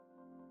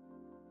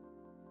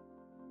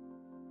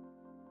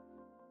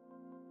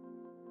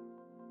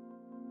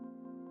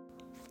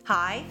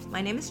Hi,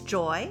 my name is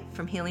Joy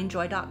from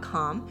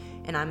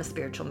healingjoy.com, and I'm a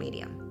spiritual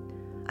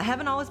medium. I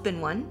haven't always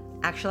been one.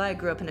 Actually, I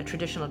grew up in a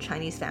traditional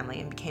Chinese family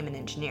and became an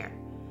engineer.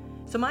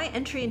 So my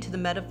entry into the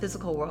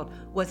metaphysical world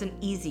wasn't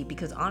easy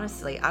because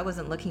honestly, I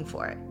wasn't looking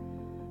for it.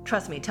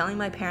 Trust me, telling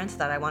my parents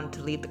that I wanted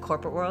to leave the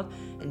corporate world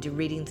and do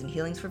readings and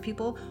healings for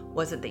people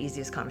wasn't the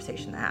easiest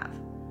conversation to have.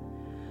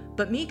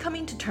 But me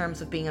coming to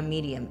terms with being a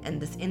medium in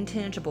this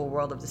intangible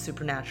world of the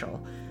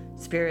supernatural,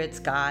 spirits,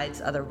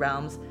 guides, other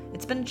realms,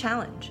 it's been a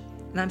challenge.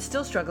 And I'm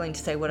still struggling to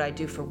say what I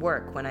do for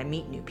work when I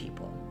meet new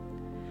people.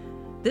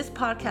 This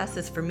podcast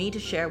is for me to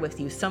share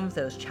with you some of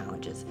those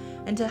challenges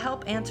and to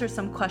help answer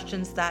some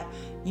questions that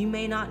you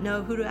may not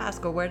know who to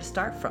ask or where to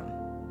start from.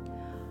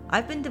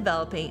 I've been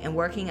developing and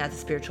working as a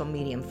spiritual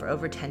medium for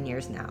over 10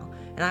 years now,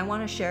 and I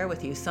want to share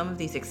with you some of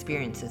these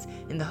experiences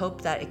in the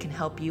hope that it can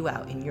help you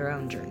out in your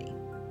own journey.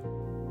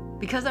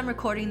 Because I'm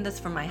recording this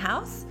from my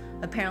house,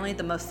 apparently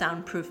the most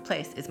soundproof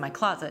place is my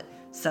closet,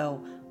 so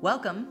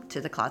welcome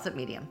to the Closet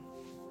Medium.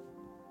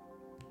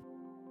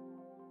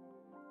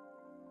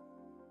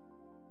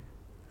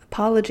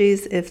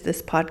 Apologies if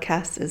this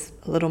podcast is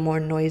a little more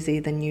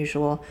noisy than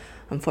usual.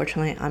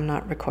 Unfortunately, I'm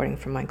not recording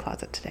from my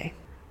closet today.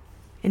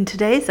 In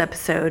today's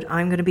episode,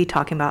 I'm going to be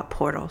talking about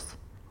portals.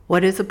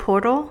 What is a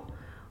portal?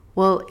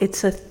 Well,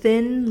 it's a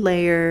thin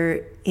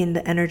layer in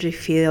the energy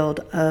field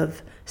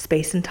of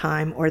space and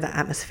time, or the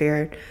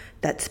atmosphere,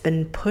 that's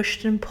been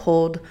pushed and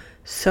pulled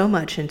so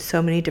much in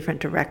so many different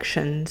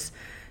directions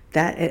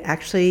that it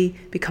actually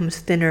becomes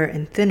thinner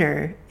and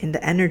thinner in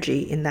the energy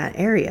in that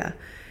area.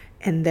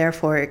 And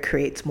therefore it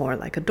creates more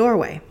like a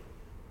doorway.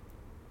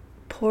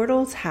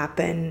 Portals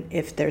happen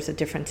if there's a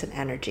difference in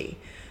energy,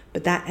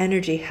 but that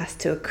energy has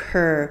to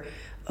occur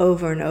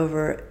over and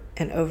over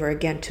and over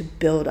again to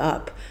build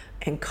up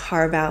and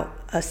carve out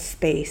a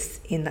space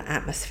in the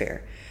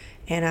atmosphere.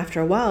 And after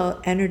a while,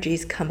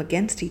 energies come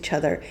against each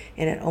other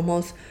and it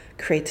almost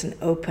creates an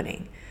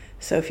opening.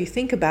 So if you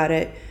think about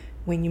it,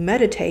 when you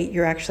meditate,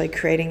 you're actually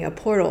creating a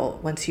portal.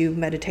 Once you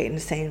meditate in the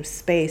same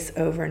space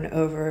over and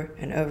over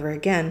and over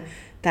again,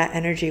 that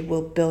energy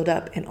will build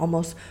up and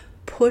almost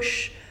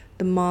push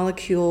the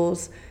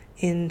molecules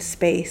in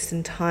space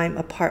and time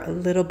apart a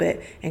little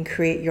bit and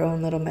create your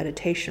own little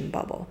meditation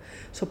bubble.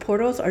 So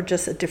portals are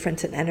just a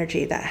difference in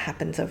energy that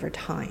happens over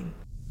time.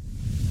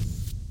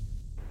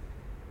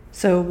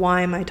 So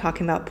why am I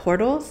talking about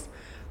portals?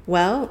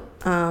 Well,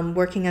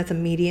 working as a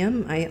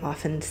medium, I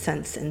often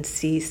sense and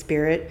see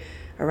spirit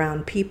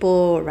around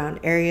people,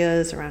 around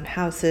areas, around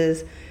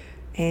houses.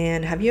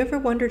 And have you ever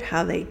wondered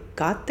how they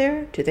got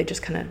there? Do they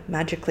just kind of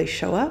magically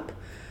show up?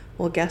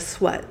 Well, guess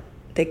what?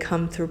 They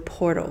come through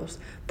portals.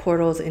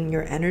 Portals in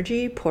your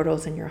energy,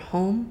 portals in your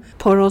home.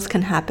 Portals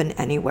can happen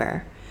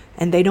anywhere.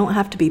 And they don't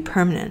have to be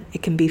permanent.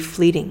 It can be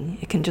fleeting.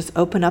 It can just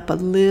open up a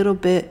little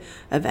bit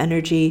of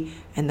energy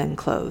and then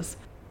close.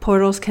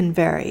 Portals can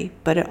vary,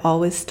 but it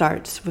always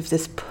starts with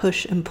this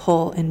push and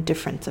pull and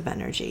difference of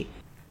energy.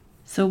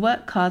 So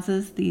what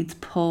causes these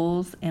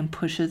pulls and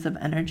pushes of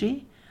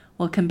energy?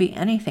 Well, it can be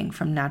anything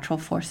from natural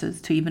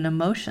forces to even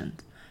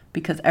emotions,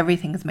 because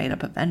everything is made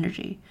up of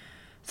energy.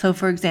 So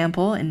for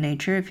example, in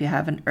nature, if you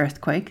have an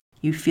earthquake,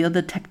 you feel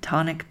the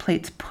tectonic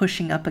plates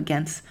pushing up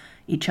against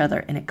each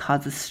other and it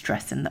causes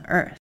stress in the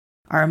earth.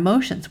 Our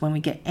emotions, when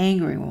we get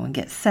angry, when we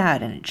get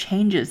sad, and it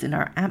changes in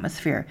our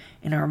atmosphere,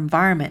 in our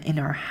environment, in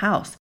our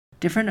house,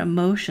 different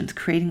emotions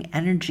creating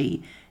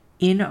energy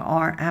in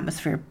our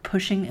atmosphere,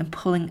 pushing and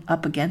pulling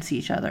up against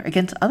each other,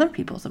 against other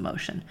people's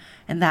emotion,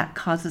 and that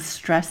causes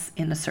stress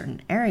in a certain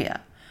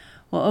area.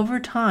 Well, over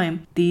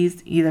time,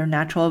 these either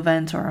natural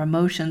events or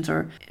emotions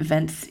or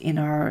events in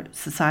our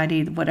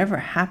society, whatever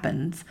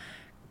happens,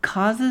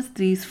 causes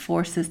these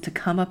forces to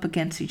come up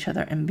against each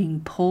other, and being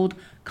pulled,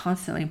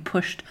 constantly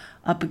pushed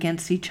up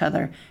against each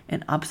other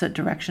in opposite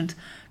directions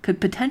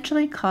could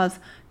potentially cause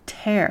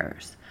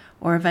tears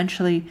or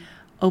eventually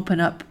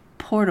open up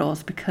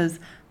portals, because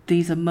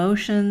these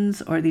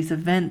emotions or these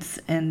events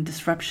and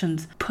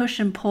disruptions push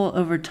and pull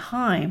over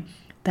time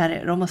that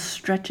it almost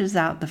stretches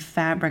out the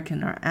fabric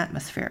in our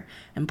atmosphere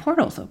and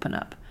portals open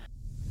up.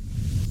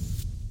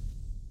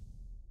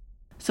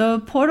 So a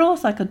portal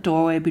is like a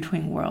doorway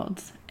between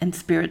worlds, and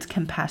spirits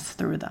can pass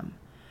through them.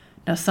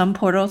 Now some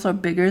portals are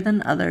bigger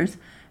than others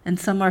and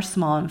some are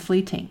small and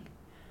fleeting.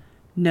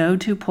 No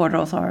two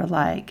portals are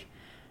alike,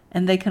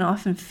 and they can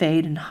often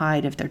fade and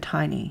hide if they're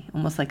tiny,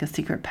 almost like a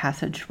secret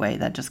passageway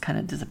that just kind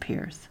of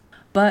disappears.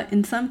 But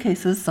in some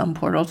cases, some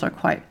portals are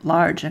quite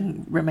large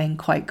and remain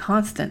quite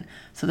constant,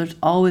 so there's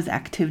always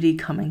activity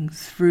coming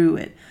through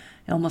it,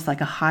 almost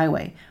like a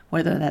highway,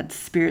 whether that's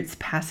spirits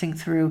passing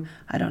through,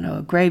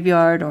 a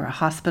graveyard or a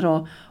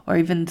hospital, or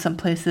even some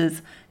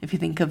places, if you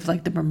think of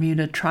like the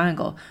Bermuda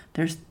Triangle,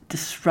 there's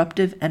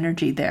disruptive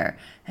energy there,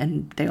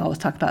 and they always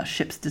talk about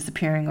ships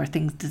disappearing or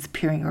things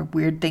disappearing or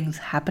weird things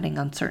happening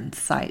on certain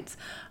sites.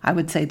 I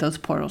would say those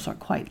portals are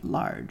quite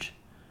large.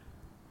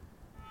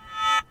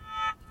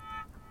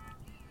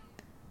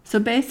 So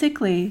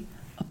basically,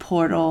 a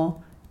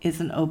portal is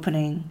an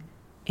opening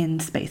in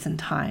space and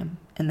time,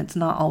 and it's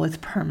not always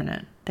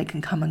permanent. They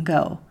can come and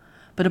go.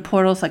 But a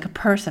portal is like a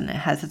person. It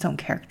has its own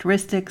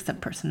characteristics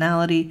and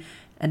personality,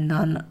 and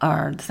none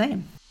are the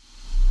same.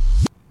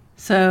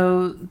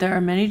 So there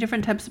are many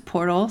different types of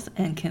portals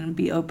and can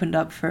be opened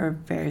up for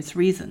various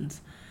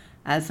reasons.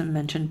 As I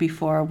mentioned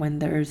before, when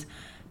there's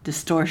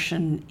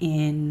distortion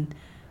in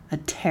a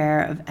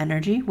tear of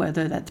energy,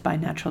 whether that's by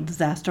natural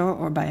disaster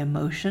or by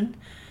emotion,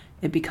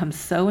 it becomes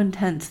so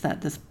intense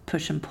that this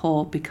push and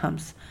pull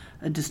becomes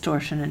a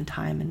distortion in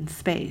time and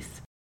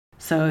space.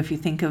 So if you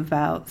think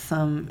about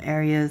some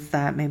areas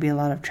that maybe a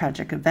lot of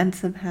tragic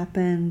events have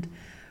happened,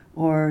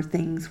 or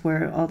things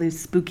where all these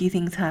spooky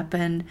things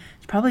happen,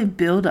 it's probably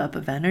buildup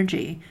of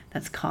energy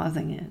that's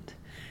causing it.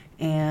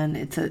 And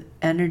it's an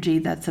energy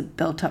that's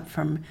built up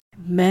from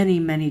many,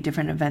 many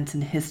different events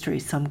in history,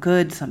 some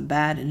good, some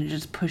bad, and it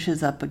just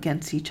pushes up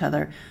against each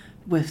other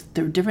with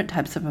the different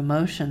types of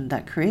emotion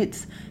that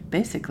creates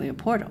basically a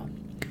portal.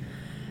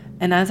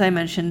 And as I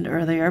mentioned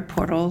earlier,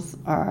 portals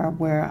are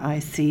where I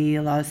see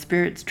a lot of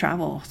spirits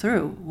travel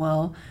through.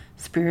 Well,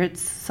 spirits,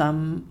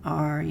 some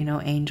are,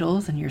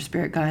 angels, and your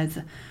spirit guides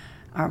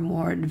are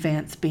more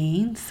advanced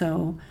beings,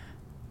 so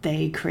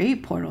they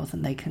create portals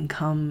and they can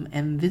come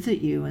and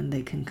visit you, and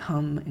they can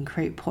come and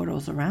create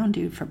portals around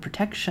you for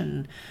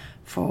protection,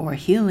 for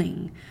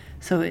healing.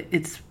 So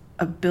it's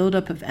a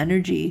buildup of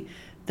energy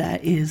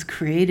that is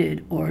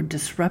created or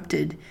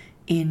disrupted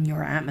in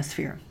your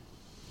atmosphere.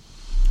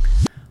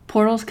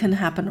 Portals can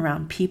happen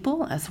around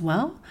people as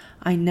well.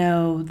 I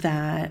know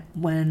that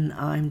when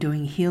I'm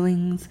doing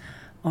healings,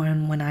 or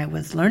when I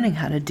was learning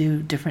how to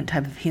do different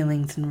type of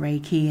healings in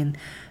Reiki, and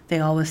they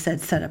always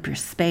said, set up your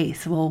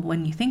space. Well,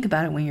 when you think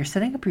about it, when you're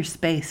setting up your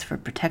space for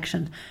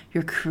protection,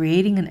 you're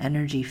creating an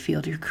energy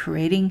field. You're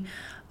creating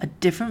a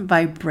different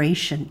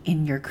vibration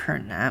in your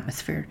current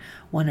atmosphere,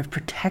 one of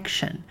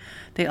protection.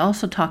 They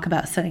also talk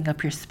about setting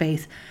up your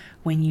space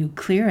when you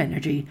clear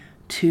energy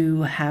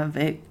to have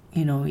it,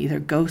 either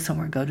go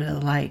somewhere, go to the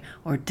light,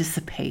 or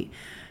dissipate.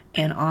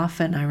 And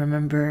often I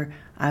remember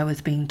I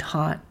was being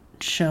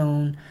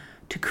shown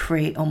to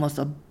create almost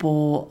a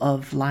bowl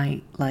of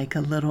light, like a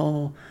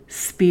little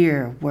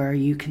spear where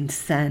you can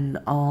send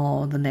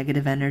all the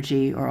negative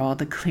energy or all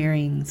the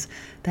clearings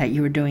that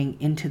you were doing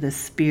into the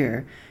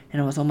spear.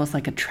 And it was almost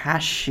like a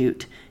trash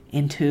chute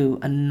into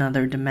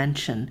another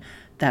dimension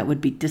that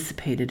would be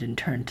dissipated and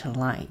turned to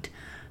light.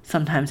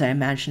 Sometimes I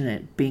imagine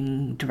it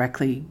being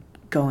directly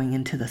going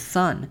into the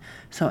sun.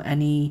 So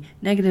any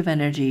negative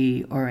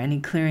energy or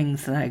any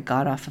clearings that I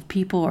got off of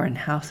people or in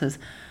houses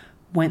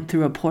went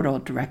through a portal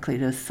directly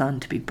to the sun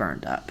to be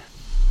burned up.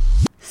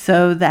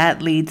 So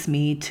that leads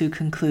me to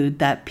conclude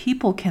that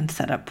people can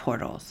set up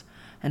portals.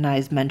 And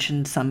I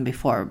mentioned some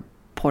before,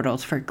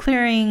 portals for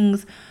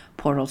clearings,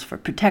 portals for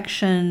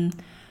protection,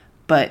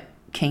 but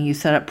can you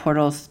set up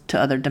portals to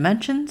other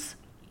dimensions?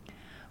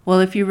 Well,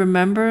 if you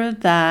remember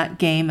that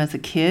game as a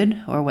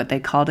kid, or what they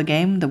called a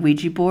game, the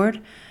Ouija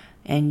board,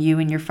 and you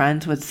and your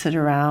friends would sit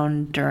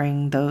around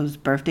during those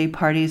birthday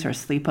parties or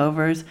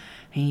sleepovers,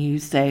 and you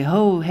say,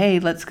 oh, hey,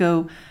 let's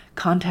go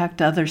contact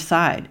the other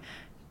side.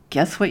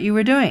 Guess what you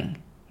were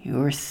doing? You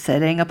were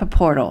setting up a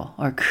portal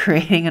or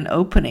creating an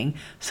opening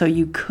so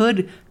you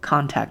could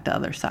contact the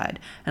other side.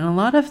 And a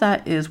lot of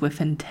that is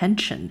with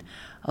intention.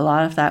 A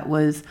lot of that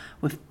was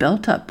with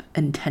built up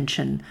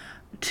intention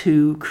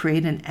to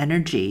create an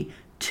energy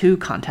to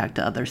contact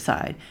the other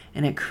side.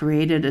 And it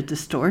created a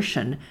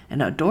distortion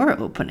and a door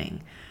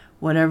opening.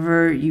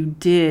 Whatever you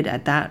did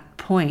at that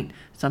point,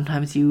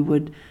 sometimes you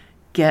would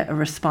get a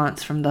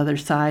response from the other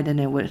side and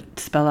it would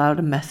spell out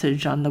a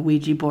message on the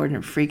Ouija board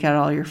and freak out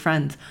all your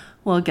friends.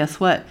 Well, guess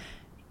what?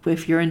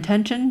 With your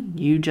intention,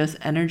 you just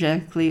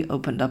energetically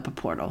opened up a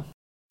portal.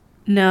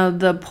 Now,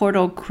 the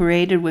portal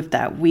created with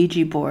that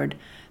Ouija board,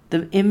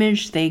 the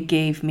image they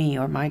gave me,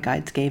 or my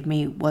guides gave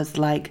me, was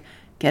like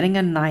getting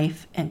a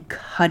knife and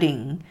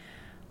cutting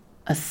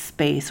a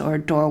space or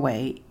a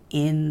doorway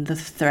in the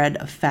thread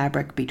of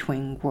fabric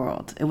between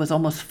worlds. It was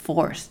almost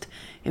forced.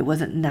 It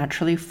wasn't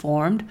naturally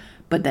formed,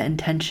 but the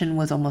intention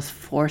was almost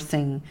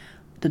forcing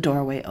the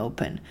doorway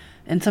open.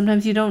 And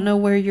sometimes you don't know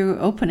where you're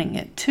opening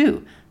it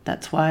too.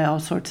 That's why all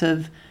sorts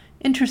of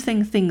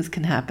interesting things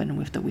can happen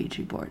with the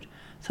Ouija board.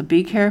 So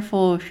be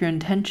careful with your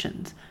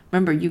intentions.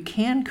 Remember, you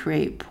can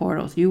create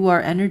portals. You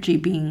are energy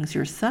beings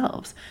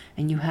yourselves,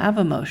 and you have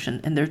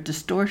emotion, and there's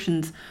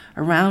distortions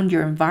around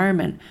your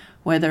environment,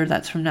 whether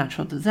that's from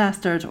natural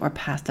disasters or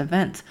past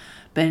events.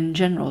 But in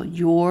general,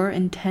 your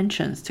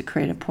intentions to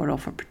create a portal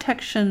for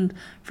protection,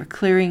 for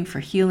clearing, for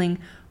healing,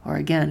 or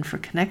again, for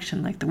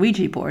connection, like the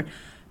Ouija board,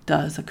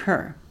 does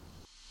occur.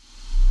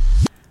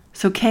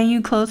 So can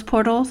you close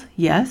portals?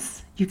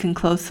 Yes, you can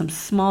close some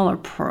smaller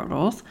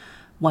portals,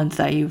 ones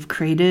that you've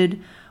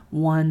created,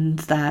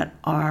 ones that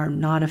are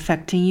not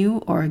affecting you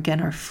or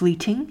again are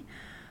fleeting.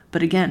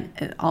 But again,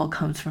 it all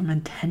comes from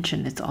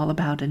intention. It's all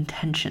about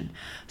intention.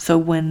 So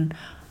when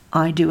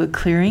I do a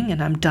clearing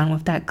and I'm done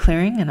with that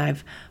clearing and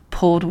I've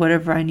pulled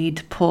whatever I need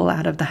to pull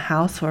out of the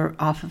house or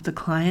off of the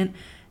client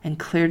and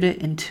cleared it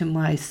into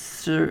my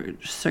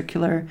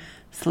circular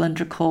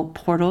cylindrical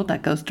portal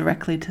that goes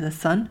directly to the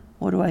sun,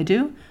 what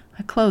do?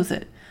 I close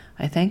it.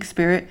 I thank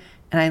Spirit,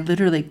 and I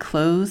literally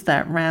close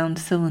that round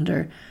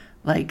cylinder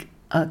like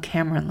a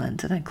camera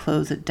lens, and I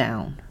close it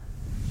down.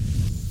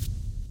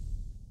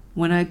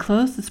 When I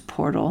close this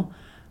portal,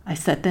 I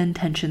set the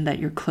intention that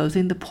you're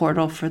closing the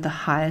portal for the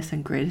highest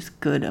and greatest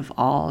good of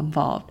all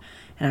involved,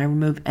 and I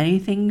remove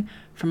anything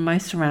from my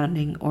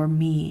surrounding or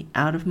me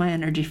out of my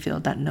energy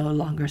field that no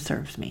longer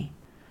serves me.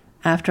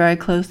 After I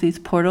close these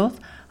portals,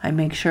 I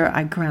make sure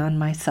I ground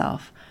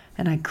myself,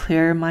 and I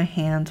clear my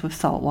hands with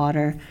salt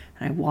water,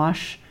 and I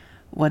wash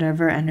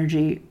whatever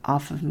energy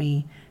off of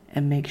me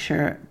and make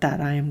sure that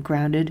I am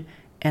grounded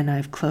and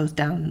I've closed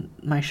down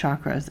my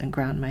chakras and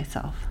ground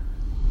myself.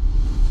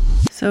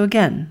 So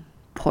again,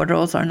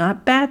 portals are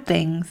not bad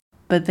things,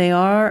 but they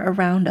are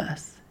around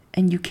us,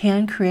 and you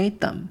can create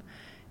them.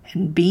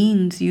 And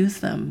beings use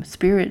them,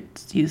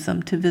 spirits use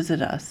them to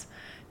visit us,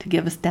 to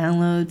give us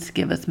downloads, to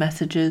give us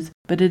messages,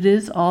 but it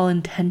is all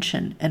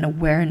intention and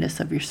awareness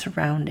of your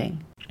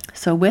surrounding.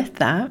 So with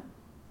that,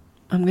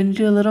 I'm going to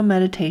do a little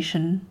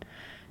meditation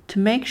to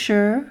make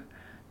sure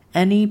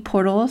any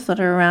portals that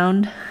are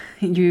around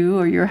you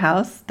or your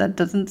house that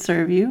doesn't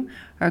serve you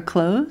are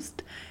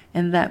closed,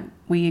 and that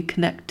we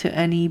connect to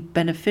any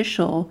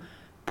beneficial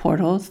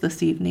portals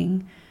this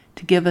evening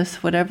to give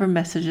us whatever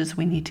messages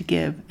we need to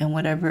give and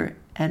whatever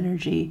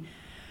energy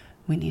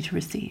we need to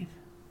receive.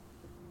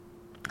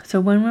 So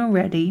when we're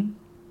ready,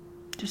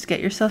 just get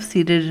yourself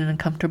seated in a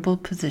comfortable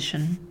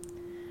position.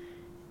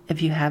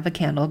 If you have a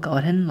candle, go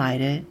ahead and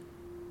light it.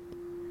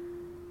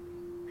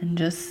 And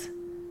just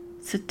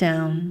sit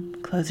down,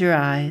 close your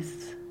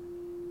eyes,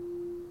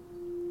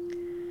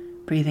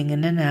 breathing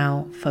in and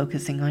out,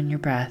 focusing on your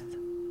breath.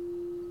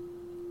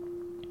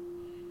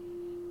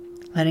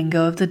 Letting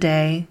go of the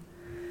day,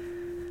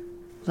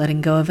 letting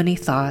go of any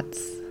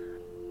thoughts,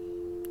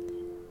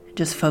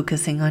 just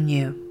focusing on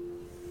you.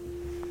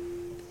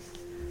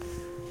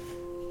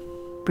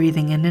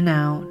 Breathing in and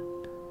out,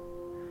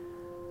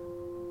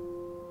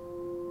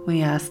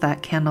 we ask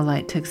that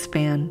candlelight to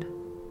expand,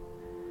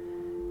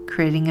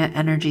 creating an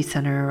energy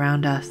center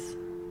around us,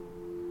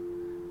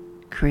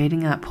 creating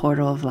that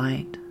portal of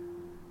light.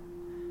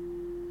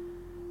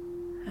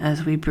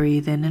 As we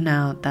breathe in and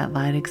out, that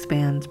light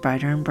expands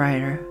brighter and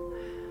brighter,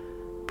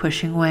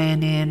 pushing away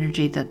any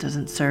energy that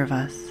doesn't serve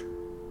us,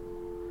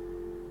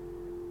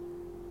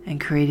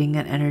 and creating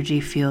an energy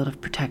field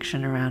of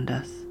protection around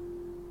us.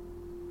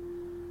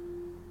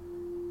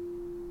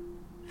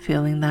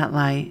 Feeling that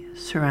light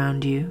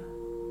surround you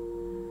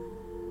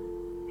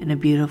in a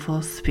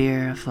beautiful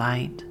sphere of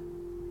light.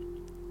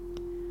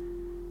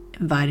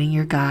 Inviting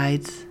your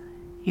guides,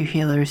 your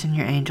healers, and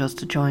your angels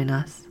to join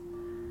us.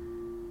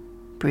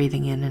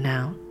 Breathing in and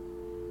out.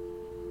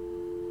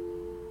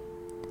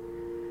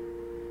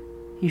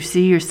 You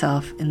see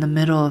yourself in the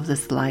middle of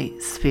this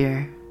light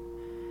sphere,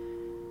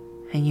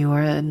 and you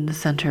are in the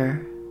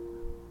center.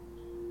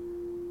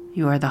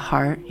 You are the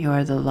heart, you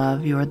are the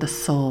love, you are the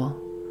soul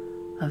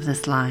of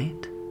this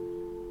light.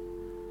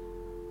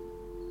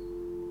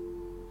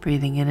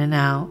 Breathing in and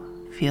out,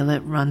 feel it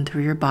run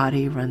through your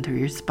body, run through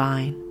your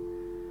spine,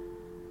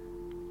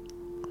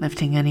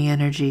 lifting any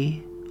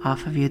energy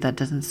off of you that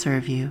doesn't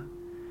serve you,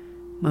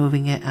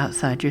 moving it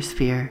outside your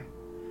sphere,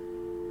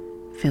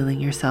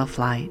 feeling yourself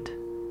light,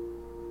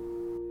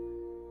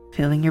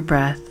 feeling your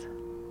breath,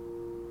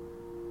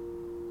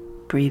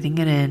 breathing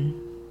it in,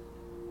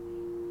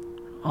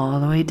 all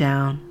the way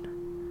down,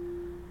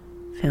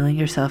 feeling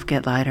yourself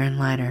get lighter and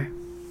lighter.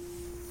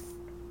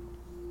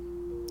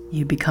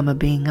 You become a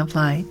being of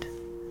light.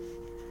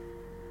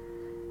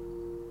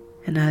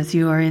 And as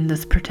you are in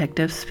this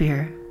protective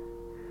sphere,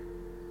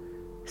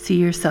 see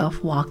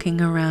yourself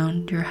walking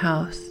around your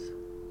house,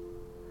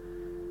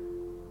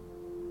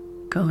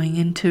 going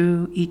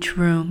into each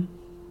room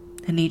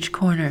and each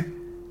corner.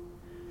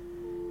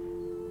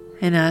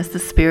 And as the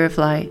sphere of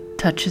light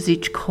touches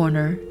each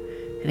corner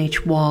and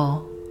each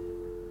wall,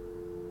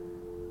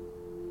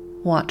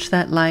 watch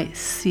that light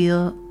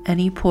seal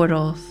any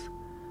portals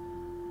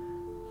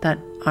that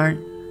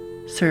aren't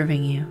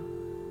serving you.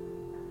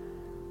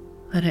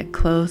 Let it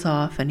close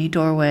off any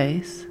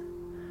doorways.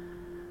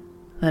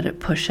 Let it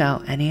push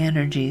out any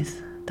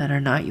energies that are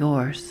not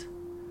yours,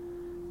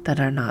 that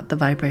are not the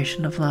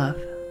vibration of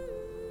love.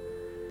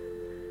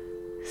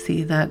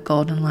 See that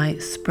golden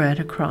light spread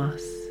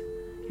across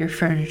your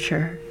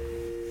furniture,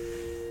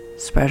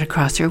 spread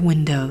across your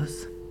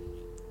windows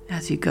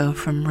as you go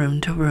from room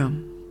to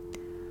room,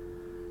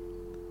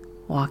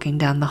 walking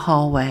down the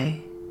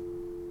hallway.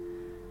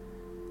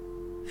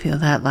 Feel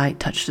that light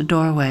touch the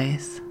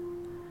doorways,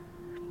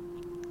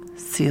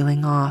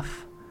 sealing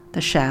off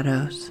the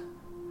shadows,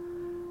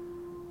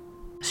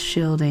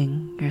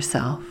 shielding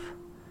yourself,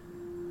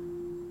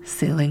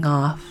 sealing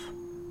off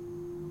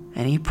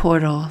any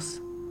portals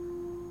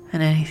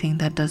and anything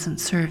that doesn't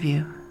serve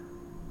you.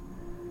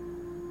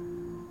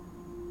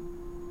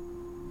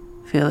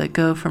 Feel it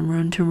go from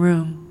room to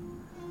room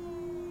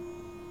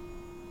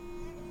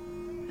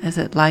as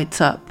it lights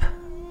up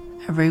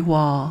every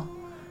wall,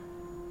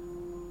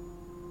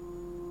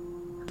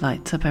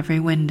 lights up every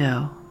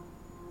window,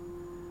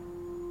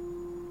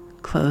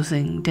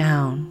 closing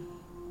down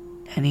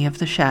any of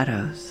the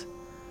shadows,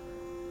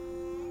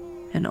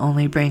 and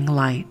only bring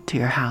light to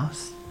your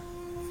house.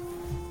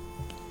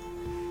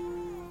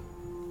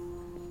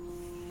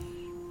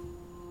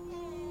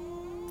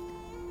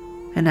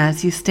 And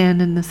as you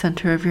stand in the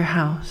center of your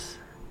house,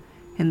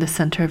 in the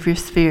center of your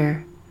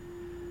sphere,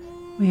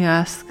 we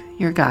ask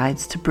your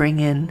guides to bring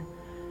in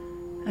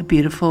a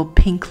beautiful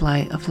pink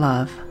light of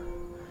love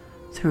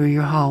through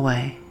your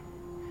hallway,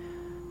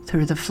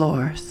 through the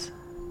floors,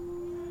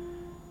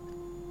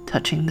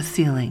 touching the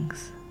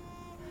ceilings,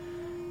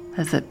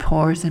 as it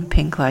pours in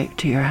pink light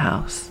to your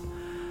house,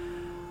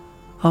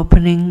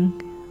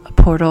 opening a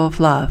portal of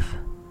love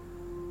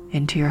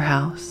into your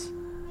house.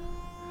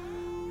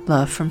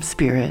 Love from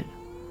Spirit,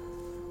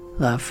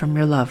 love from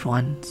your loved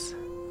ones,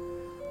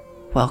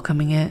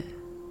 welcoming it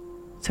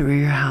through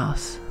your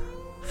house,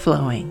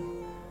 flowing.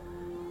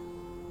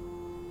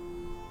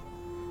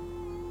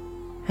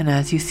 And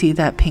as you see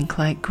that pink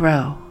light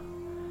grow,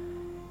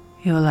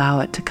 you allow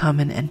it to come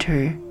and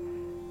enter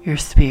your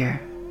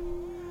sphere,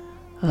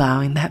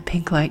 allowing that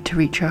pink light to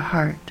reach your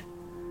heart,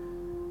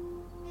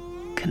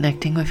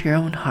 connecting with your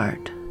own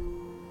heart.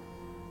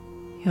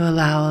 You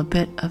allow a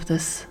bit of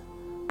this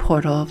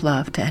portal of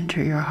love to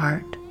enter your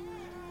heart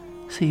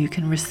so you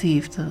can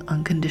receive the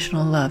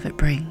unconditional love it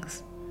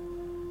brings.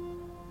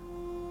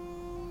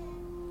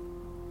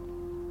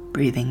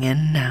 Breathing in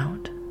and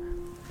out,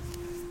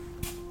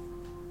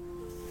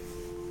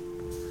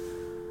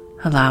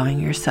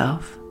 allowing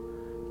yourself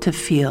to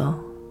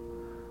feel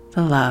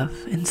the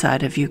love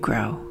inside of you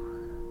grow,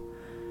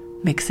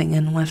 mixing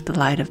in with the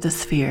light of the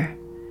sphere,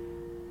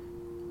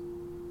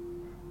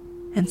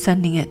 and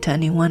sending it to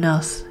anyone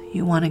else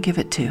you want to give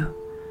it to,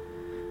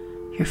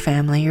 your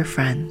family, your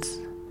friends,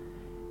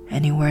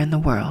 anywhere in the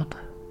world.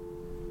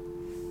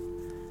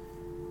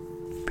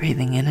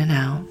 Breathing in and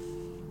out.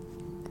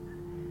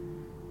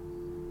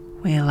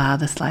 We allow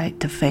this light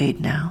to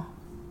fade now.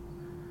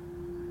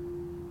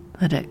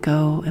 Let it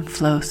go and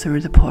flow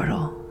through the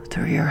portal,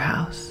 through your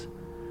house,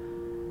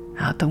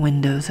 out the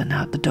windows and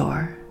out the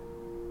door.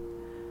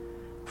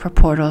 For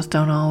portals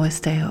don't always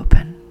stay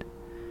open,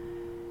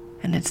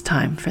 and it's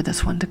time for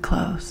this one to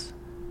close.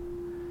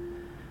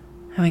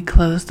 And we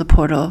close the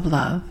portal of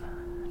love,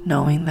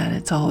 knowing that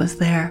it's always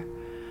there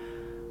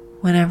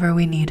whenever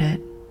we need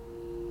it.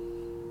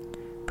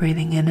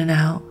 Breathing in and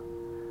out.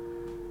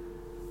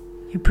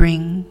 You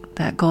bring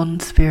that golden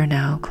sphere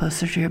now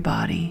closer to your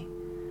body,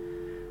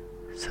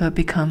 so it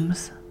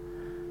becomes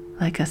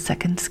like a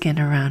second skin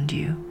around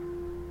you,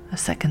 a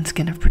second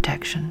skin of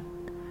protection,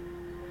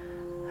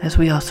 as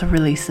we also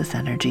release this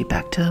energy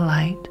back to the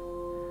light.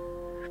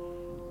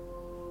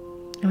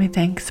 And we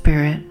thank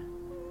Spirit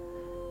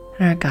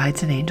and our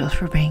guides and angels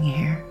for being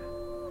here.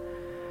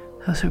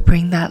 Those who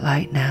bring that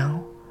light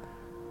now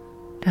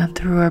down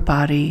through our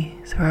body,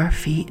 through our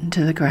feet,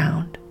 into the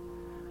ground.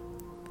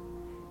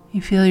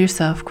 You feel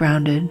yourself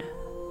grounded,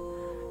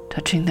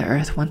 touching the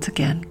earth once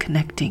again,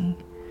 connecting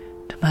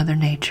to Mother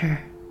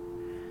Nature.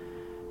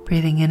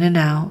 Breathing in and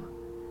out,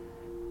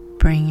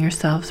 bring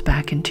yourselves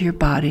back into your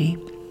body,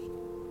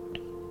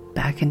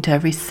 back into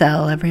every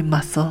cell, every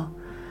muscle,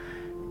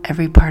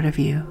 every part of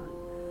you,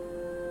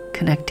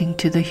 connecting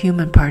to the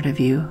human part of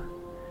you,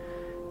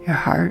 your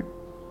heart,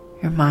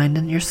 your mind,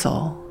 and your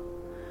soul,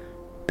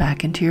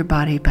 back into your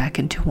body, back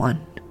into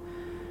one.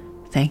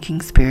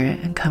 Thanking Spirit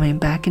and coming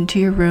back into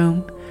your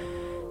room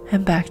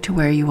and back to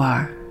where you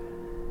are.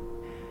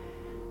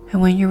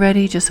 And when you're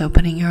ready, just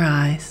opening your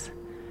eyes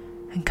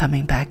and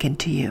coming back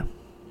into you.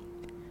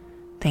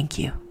 Thank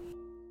you.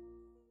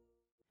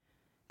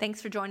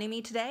 Thanks for joining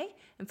me today.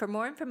 And for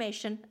more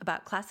information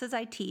about classes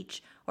I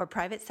teach or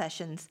private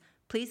sessions,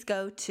 please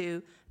go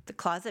to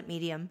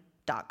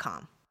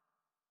theclosetmedium.com.